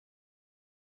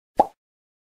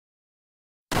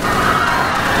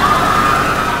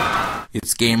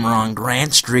It's Gamer on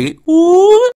Grand Street.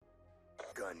 Woo!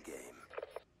 Gun game.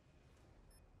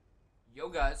 Yo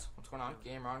guys, what's going on?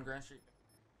 Gamer on Grand Street.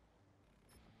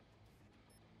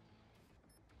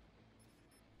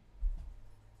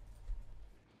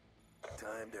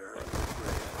 Time to earn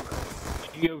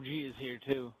your GoG is here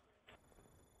too.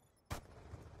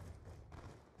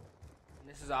 And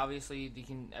this is obviously the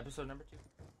episode number 2.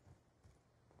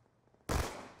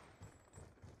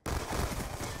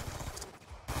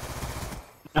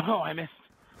 No, I missed.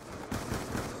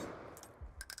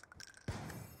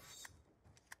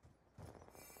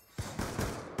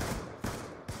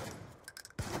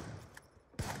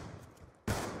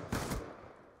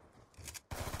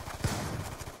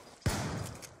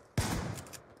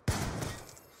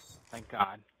 Thank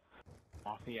God.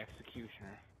 Off the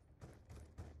executioner.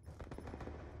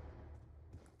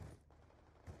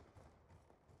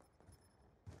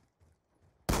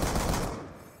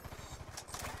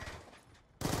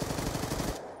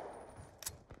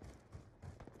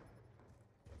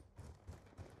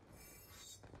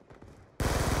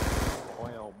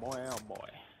 Boy, oh boy, oh boy.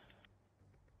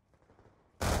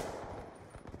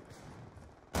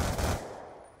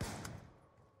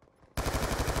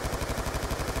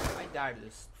 I died to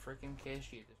this freaking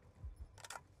KSG.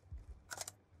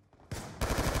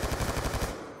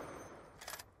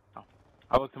 Oh.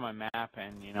 I looked at my map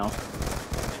and, you know.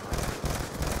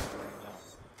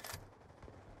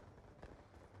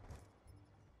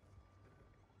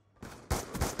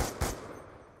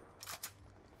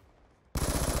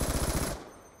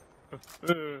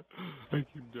 I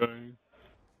keep dying.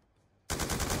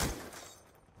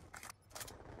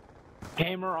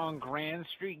 Gamer on Grand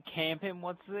Street camping?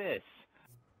 What's this?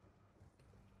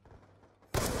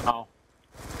 Oh.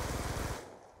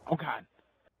 Oh God.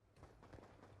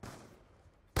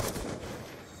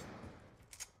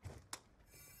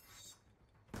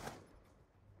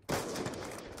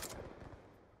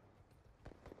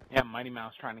 Yeah, Mighty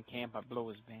Mouse trying to camp. I blow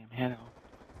his damn head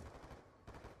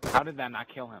off. How did that not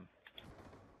kill him?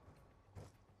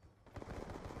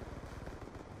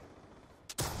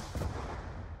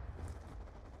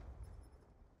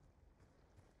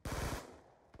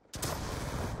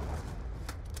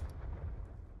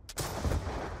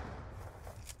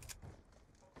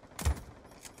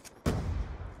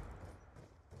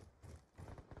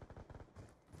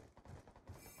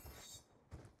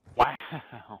 Wow.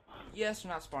 Yes,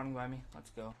 you're not spawning by me. Let's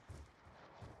go.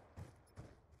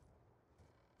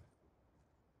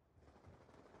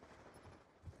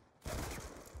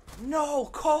 No,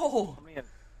 Cole!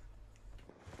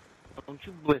 Don't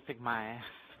you ballistic my ass.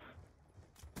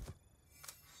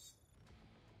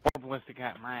 Or ballistic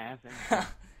at my ass. I think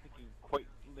you quite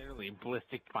literally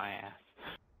ballistic my ass.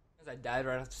 Because I died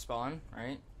right after spawn,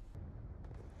 right?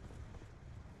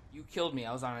 You killed me.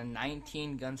 I was on a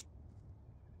 19 gun.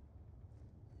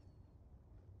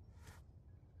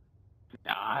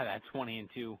 Nah, that's 20 and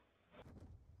 2.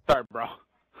 Sorry, bro.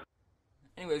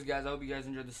 Anyways, guys, I hope you guys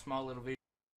enjoyed this small little video.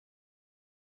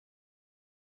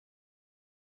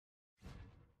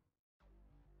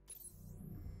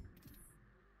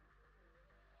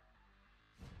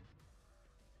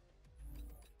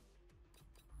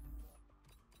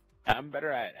 I'm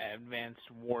better at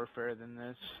advanced warfare than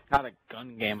this. Not a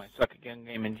gun game. I suck at gun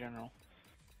game in general.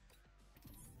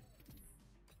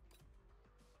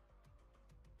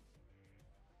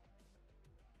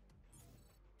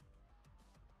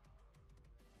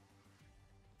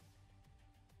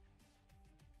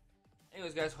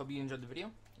 Anyways, guys, hope you enjoyed the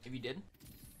video. If you did,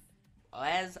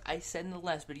 as I said in the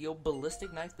last video,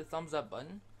 ballistic knife the thumbs up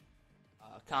button.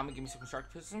 Comment, give me some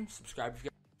constructive criticism. Subscribe if you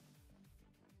guys.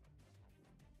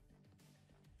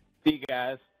 See you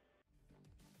guys.